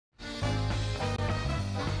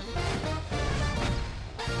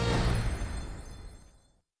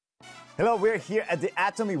Hello, we're here at the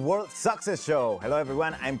Atomy World Success Show. Hello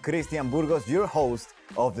everyone, I'm Christian Burgos, your host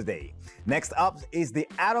of the day. Next up is the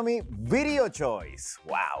Atomy Video Choice.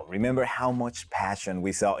 Wow, remember how much passion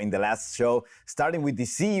we saw in the last show, starting with the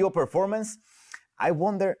CEO performance? I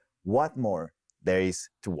wonder what more there is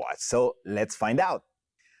to watch, so let's find out.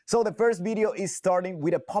 So the first video is starting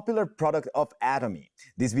with a popular product of Atomy.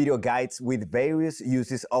 This video guides with various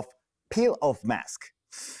uses of peel-off mask.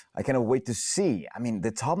 I cannot wait to see. I mean,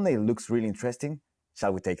 the thumbnail looks really interesting.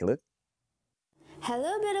 Shall we take a look?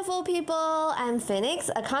 Hello beautiful people, I'm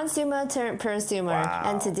Phoenix, a consumer turned prosumer, Wow.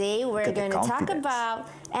 and today we're going to talk about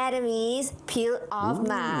Atomy's peel-off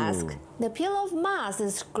mask. The peel-off mask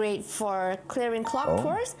is great for clearing clogged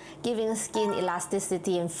pores, giving skin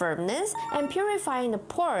elasticity and firmness, and purifying the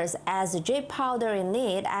pores as the jade powder in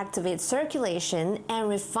it activates circulation and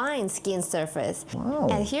refines skin surface. Wow.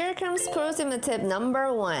 And here comes prosumer tip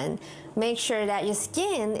number 1. Make sure that your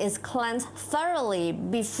skin is cleansed thoroughly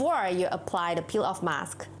before you apply the peel-off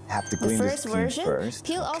mask. Have to clean the the first skin version, first.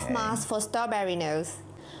 peel-off Okay. mask for strawberry nose.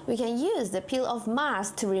 We can use the peel-off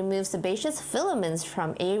mask to remove sebaceous filaments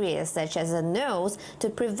from areas such as the nose to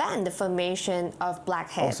prevent the formation of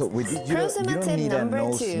blackheads. Also, you don't tip need a number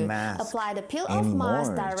nose 2, mask apply the peel-off anymore.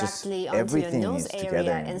 mask Just directly onto your everything nose is together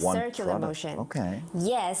area in in one circular product. motion. Okay.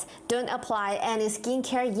 Yes, don't apply any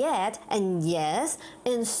skincare yet, and yes,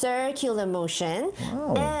 in circular motion.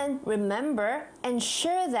 Wow. And remember,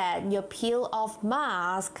 ensure that your peel-off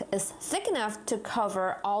mask is thick enough to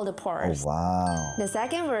cover all the pores. Oh, wow. The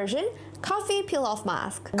second version, coffee peel-off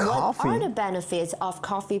mask. Coffee? What are the benefits of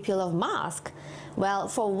coffee peel-off mask? Well,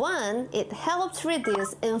 for one, it helps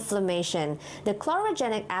reduce inflammation. The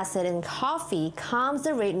chlorogenic acid in coffee calms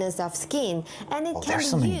the redness of skin, and it can there's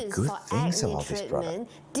so be many used good for things acne about this product. treatment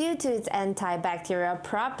due to its antibacterial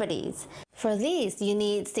properties. For this, you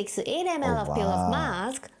need 6 to 8 ml of peel-off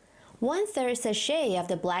mask, 1/3 sachet of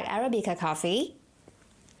the black Arabica coffee,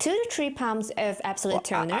 2 to 3 pumps of absolute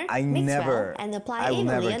toner, I mix never, well, and apply I will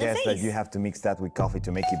evenly never on the guess face. that you have to mix that with coffee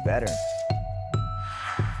to make it better.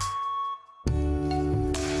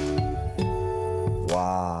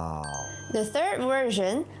 Wow. The third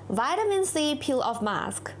version, vitamin C peel-off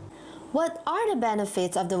mask. What are the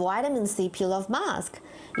benefits of the vitamin C peel-off mask?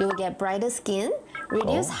 You will get brighter skin,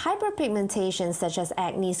 reduce hyperpigmentation such as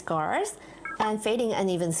acne scars, and fading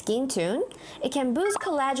uneven skin tone. It can boost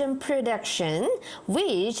collagen production,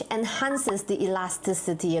 which enhances the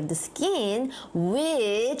elasticity of the skin,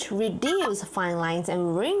 which reduces fine lines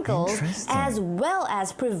and wrinkles, as well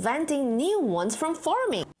as preventing new ones from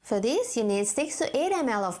forming. For this, you need 6 to 8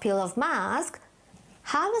 ml of peel-off mask,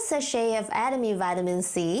 half a sachet of Atomy vitamin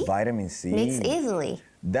C, Vitamin C. mix evenly.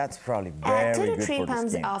 That's probably very Add 2 to good 3 for the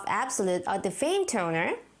pumps skin. of absolute or the Fame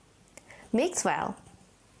toner, mix well,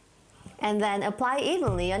 and then apply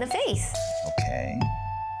evenly on the face. Okay.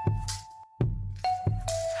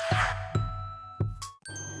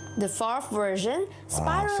 The fourth version, so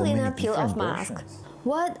spirulina many peel-off different mask. versions.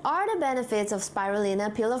 What are the benefits of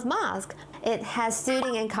spirulina peel-off mask? It has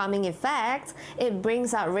soothing and calming effects. It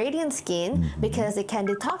brings out radiant skin because it can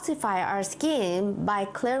detoxify our skin by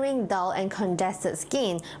clearing dull and congested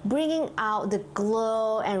skin, bringing out the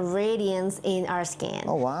glow and radiance in our skin.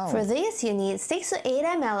 Oh, wow. For this, you need 6 to 8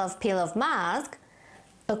 ml of peel-off mask,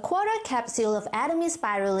 a quarter capsule of Atomy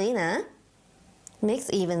spirulina, mix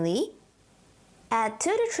evenly, add 2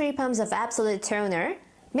 to 3 pumps of absolute toner,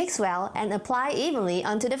 mix well, and apply evenly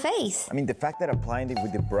onto the face. I mean, the fact that applying it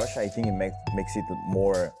with the brush, I think it makes it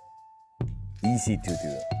more easy to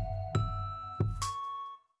do.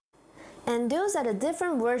 And those are the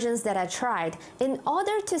different versions that I tried. In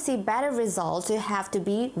order to see better results, you have to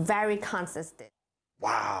be very consistent.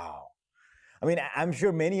 Wow. I mean, I'm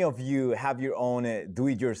sure many of you have your own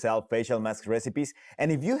do-it-yourself facial mask recipes.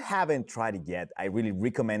 And if you haven't tried it yet, I really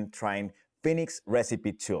recommend trying Phoenix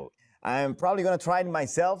Recipe Tool. I'm probably gonna try it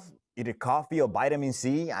myself, either coffee or vitamin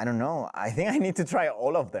C, I don't know. I think I need to try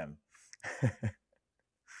all of them.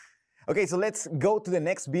 Okay, so let's go to the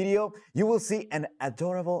next video. You will see an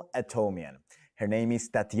adorable Atomian. Her name is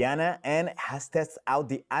Tatiana and has tested out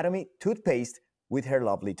the Atomy toothpaste with her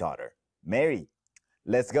lovely daughter, Mary.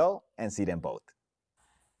 Let's go and see them both.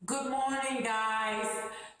 Good morning, guys.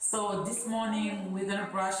 So this morning we're gonna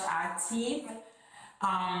brush our teeth.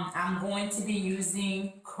 I'm going to be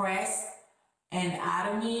using Crest and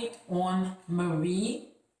Atomy on Marie.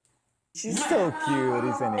 She's so cute,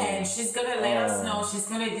 isn't it? And she's gonna let us know. She's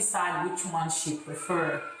gonna decide which one she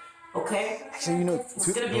prefers. Okay? Actually, you know,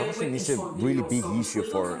 It's gonna be a quick toothbrushing is a intro really video, big so issue we're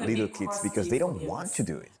for looking at little the kids crust because they don't teeth want to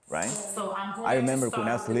do it, right? So I'm going I remember to when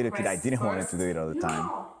I was a start little with kid, I didn't want Crest to do it all the first. time.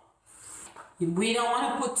 We don't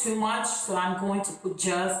want to put too much, so I'm going to put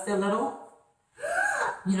just a little.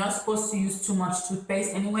 You're not supposed to use too much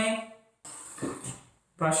toothpaste anyway.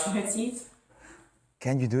 Brushing her teeth.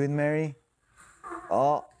 Can you do it, Mary?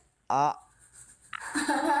 Oh, oh,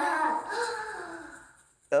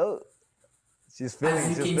 she's feeling.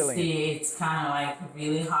 As you can see, it's kind of like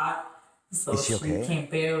really hot, so Is she okay? can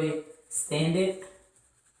barely stand it.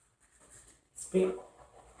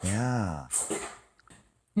 Yeah.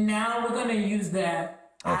 Now we're gonna use the.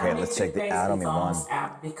 Okay, let's check the Atomy one.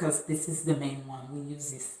 Out because this is the main one. We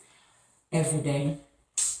use this every day.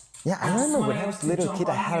 Yeah, I remember when I was a little kid,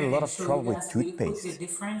 I had a lot of trouble with toothpaste.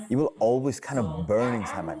 It will always kind of burn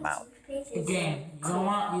inside my mouth. Again, you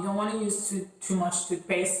don't want to use too much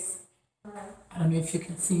toothpaste. I don't know if you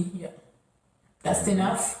can see here. That's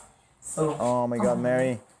enough. So. Oh my God,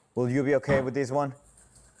 Mary, will you be okay with this one?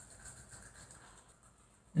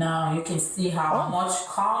 Now you can see how much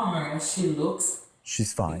calmer she looks.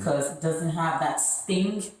 She's fine. Because it doesn't have that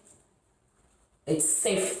sting. It's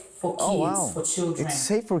safe for kids, for children. It's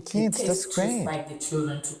safe for kids, that's great. Just like the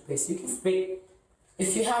children toothpaste. You can speak.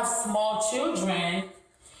 If you have small children,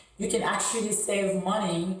 you can actually save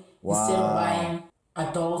money instead of buying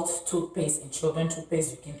adult toothpaste and children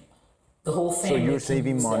toothpaste. You can, the whole family. So you're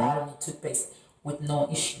saving money. Atomy toothpaste with no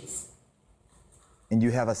issues. And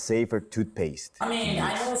you have a safer toothpaste. I mean,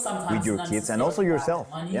 I know sometimes with your kids and also yourself.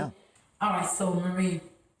 Yeah. All right, so Marie,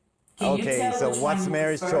 can you tell so which what's one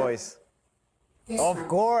Mary's choice? Of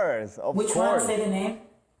course, of which course. One? Say the name.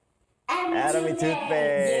 Atomy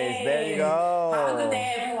Toothpaste. There you go. Have a good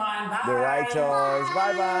day, everyone. Bye. The right choice.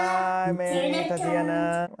 Bye bye, Mary,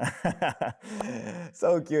 Tatiana.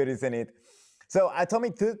 So cute, isn't it? So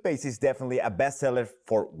Atomy Toothpaste is definitely a bestseller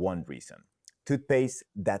for one reason. Toothpaste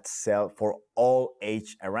that sell for all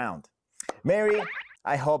age around. Mary,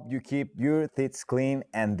 I hope you keep your teeth clean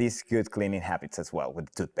and these good cleaning habits as well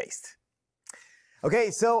with toothpaste.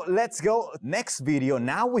 Okay, so let's go. Next video,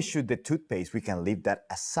 now we shoot the toothpaste. We can leave that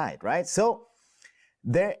aside, right? So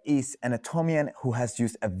there is an Atomian who has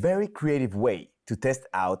used a very creative way to test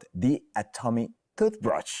out the Atomy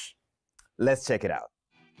Toothbrush. Let's check it out.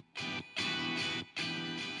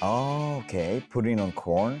 Okay, putting on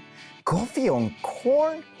corn. Coffee on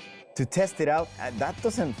corn to test it out. That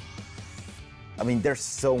doesn't, I mean, there's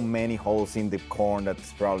so many holes in the corn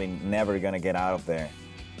that's probably never gonna get out of there.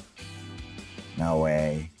 No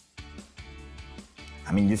way.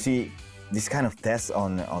 I mean, you see this kind of tests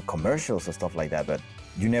on commercials or stuff like that, but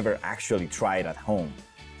you never actually try it at home.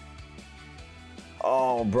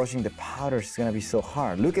 Oh, brushing the powder is gonna be so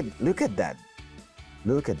hard. Look at that.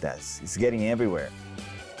 Look at that. It's getting everywhere.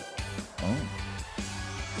 Oh.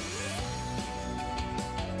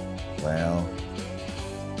 Well.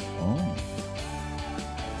 Oh.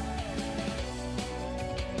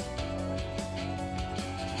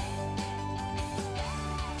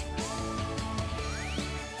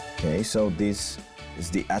 Okay, so this is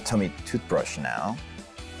the Atomy toothbrush now.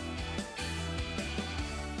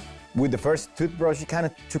 With the first toothbrush, it kind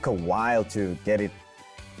of took a while to get it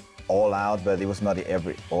all out, but it was not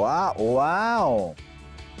every... Wow!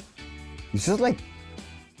 It's just like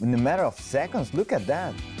in a matter of seconds. Look at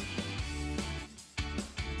that.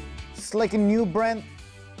 It's like a new brand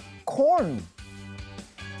corn.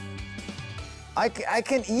 I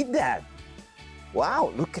can eat that.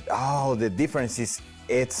 Wow, look at, oh, the difference is,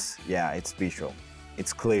 it's visual.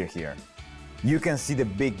 It's clear here. You can see the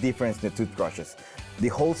big difference in the toothbrushes. The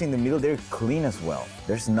holes in the middle, they're clean as well.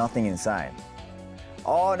 There's nothing inside.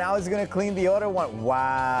 Oh, now it's gonna clean the other one.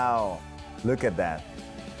 Wow, look at that.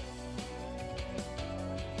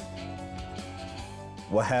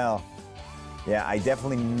 Well, yeah, I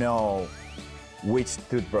definitely know which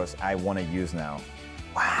toothbrush I want to use now.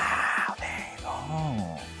 Wow, there you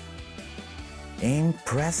go.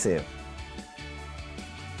 Impressive.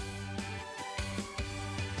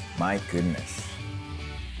 My goodness.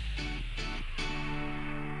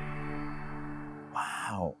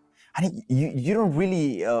 Wow. I mean, you don't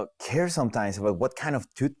really care sometimes about what kind of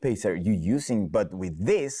toothpaste are you using, but with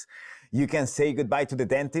this, you can say goodbye to the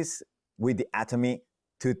dentist with the Atomy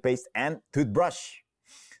toothpaste and toothbrush.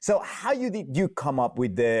 So how did you come up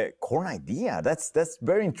with the corn idea? That's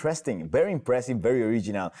very interesting, very impressive, very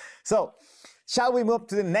original. So shall we move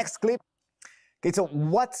to the next clip? Okay, so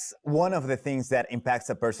what's one of the things that impacts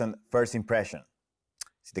a person's first impression?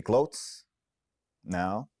 Is it the clothes?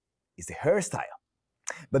 No, it's the hairstyle.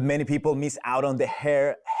 But many people miss out on the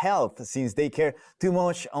hair health since they care too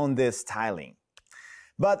much on the styling.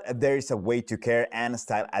 But there is a way to care and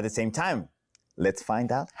style at the same time. Let's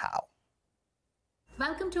find out how.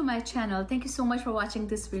 Welcome to my channel. Thank you so much for watching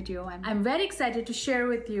this video. I'm very excited to share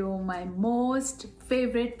with you my most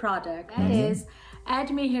favorite product. That is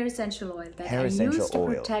Atomy Hair Essential Oil that I use to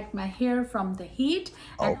protect my hair from the heat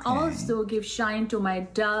and also give shine to my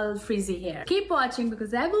dull, frizzy hair. Keep watching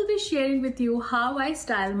because I will be sharing with you how I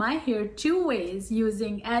style my hair 2 ways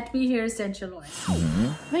using Atomy Hair Essential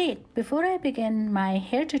Oil. Wait, before I begin my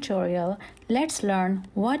hair tutorial, let's learn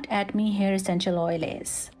what Atomy Hair Essential Oil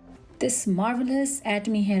is. This marvelous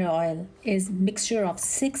Atomy hair oil is a mixture of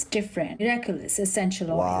 6 different miraculous essential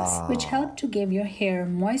oils which help to give your hair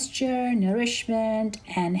moisture, nourishment,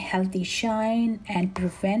 and healthy shine and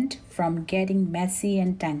prevent from getting messy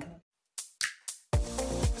and tangled.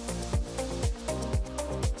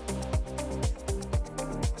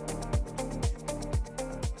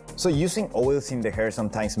 So using oils in the hair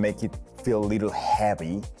sometimes make it feel a little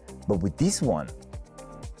heavy, but with this one,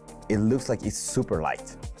 it looks like it's super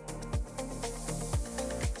light.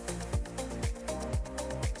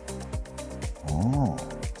 Oh,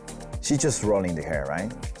 she's just rolling the hair,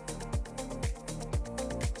 right?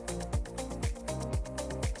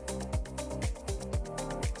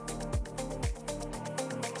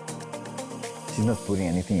 She's not putting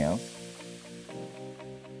anything else?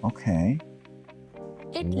 Okay.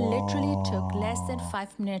 It literally took less than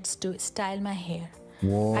 5 minutes to style my hair.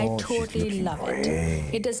 Whoa, I totally love great.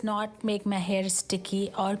 it. It does not make my hair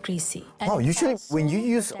sticky or greasy. Wow, usually when you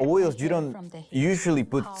use oils, you don't usually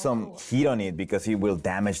put some heat on it because it will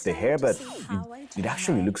damage the hair, but it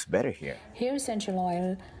actually looks better here. Hair essential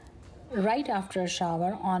oil right after a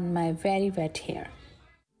shower on my very wet hair.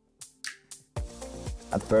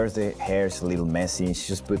 At first the hair is a little messy. She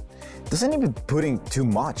just doesn't even putting too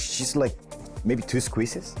much. She's like maybe 2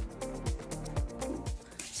 squeezes.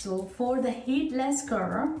 So for the heatless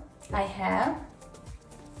curl, I have...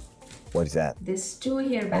 What is that? This 2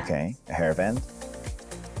 hair bands. Okay, a hairband.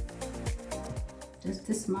 Just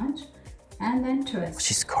this much. And then twist.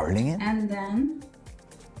 She's curling it? And then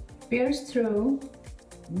pierce through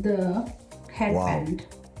the headband.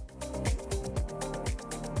 Wow.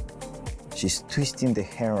 She's twisting the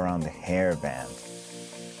hair around the hairband.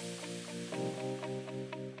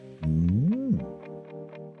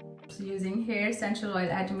 Using hair essential oil,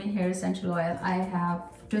 Atomy hair essential oil, I have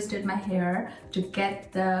twisted my hair to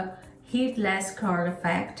get the heatless curl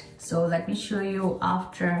effect. So let me show you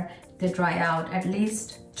after they dry out at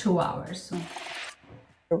least 2 hours.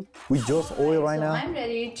 With just oil right now? I'm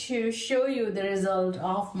ready to show you the result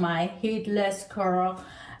of my heatless curl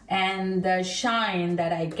and the shine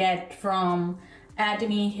that I get from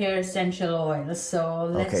Atomy hair essential oil. So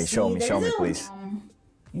let's see. Show me please.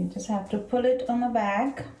 You just have to pull it on the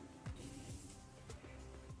back.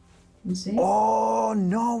 You see? Oh,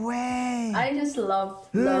 no way! I just love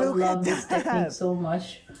this technique so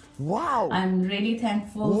much. Wow! I'm really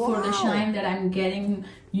thankful for the shine that I'm getting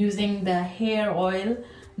using the hair oil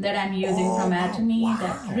that I'm using from Atomy.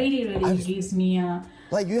 That really gives me a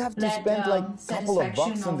like you have to spend like a couple of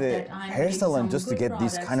bucks on the hair salon just to get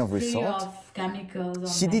this kind of result.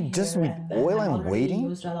 She did just with oil and waiting?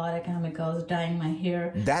 Used a lot of chemicals dyeing my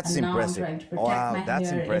hair. That's impressive. Wow,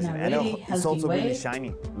 that's impressive. And it's also really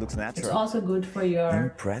shiny. Looks natural. It's also good for your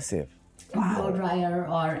impressive. blow dryer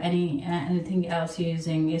or anything else you're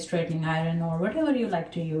using, a straightening iron or whatever you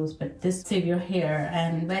like to use, but this save your hair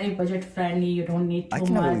and very budget friendly. You don't need too much. I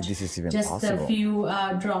cannot believe this is even just possible. a few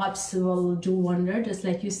drops will do wonder. Just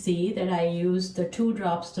like you see that I used the 2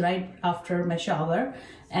 drops right after my shower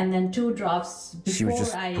and then 2 drops before she was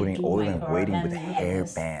just putting oil and waiting with a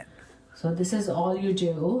hairband. So this is all you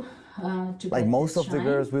do. Like most of the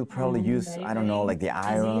girls will probably use, I don't know, like the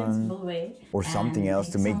iron or something else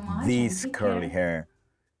to make this curly hair.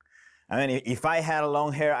 I mean, if I had a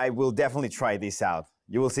long hair, I will definitely try this out.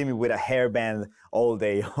 You will see me with a hairband all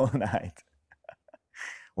day, all night.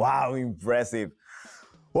 Wow, impressive.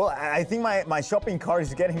 Well, I think my shopping cart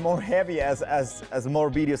is getting more heavy as more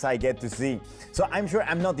videos I get to see. So I'm sure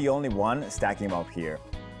I'm not the only one stacking them up here.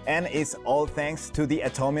 And it's all thanks to the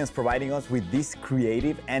Atomians providing us with these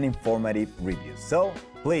creative and informative reviews. So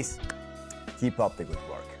please keep up the good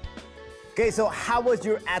work. Okay, so how was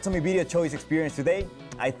your Atomy video choice experience today?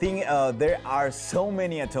 I think there are so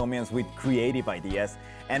many Atomians with creative ideas,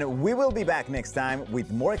 and we will be back next time with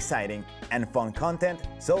more exciting and fun content,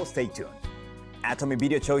 so stay tuned. Atomy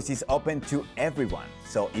Video Choice is open to everyone,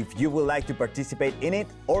 so if you would like to participate in it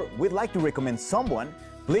or would like to recommend someone,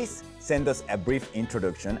 please send us a brief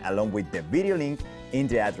introduction along with the video link in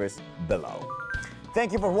the address below.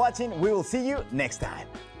 Thank you for watching. We will see you next time.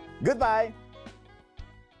 Goodbye.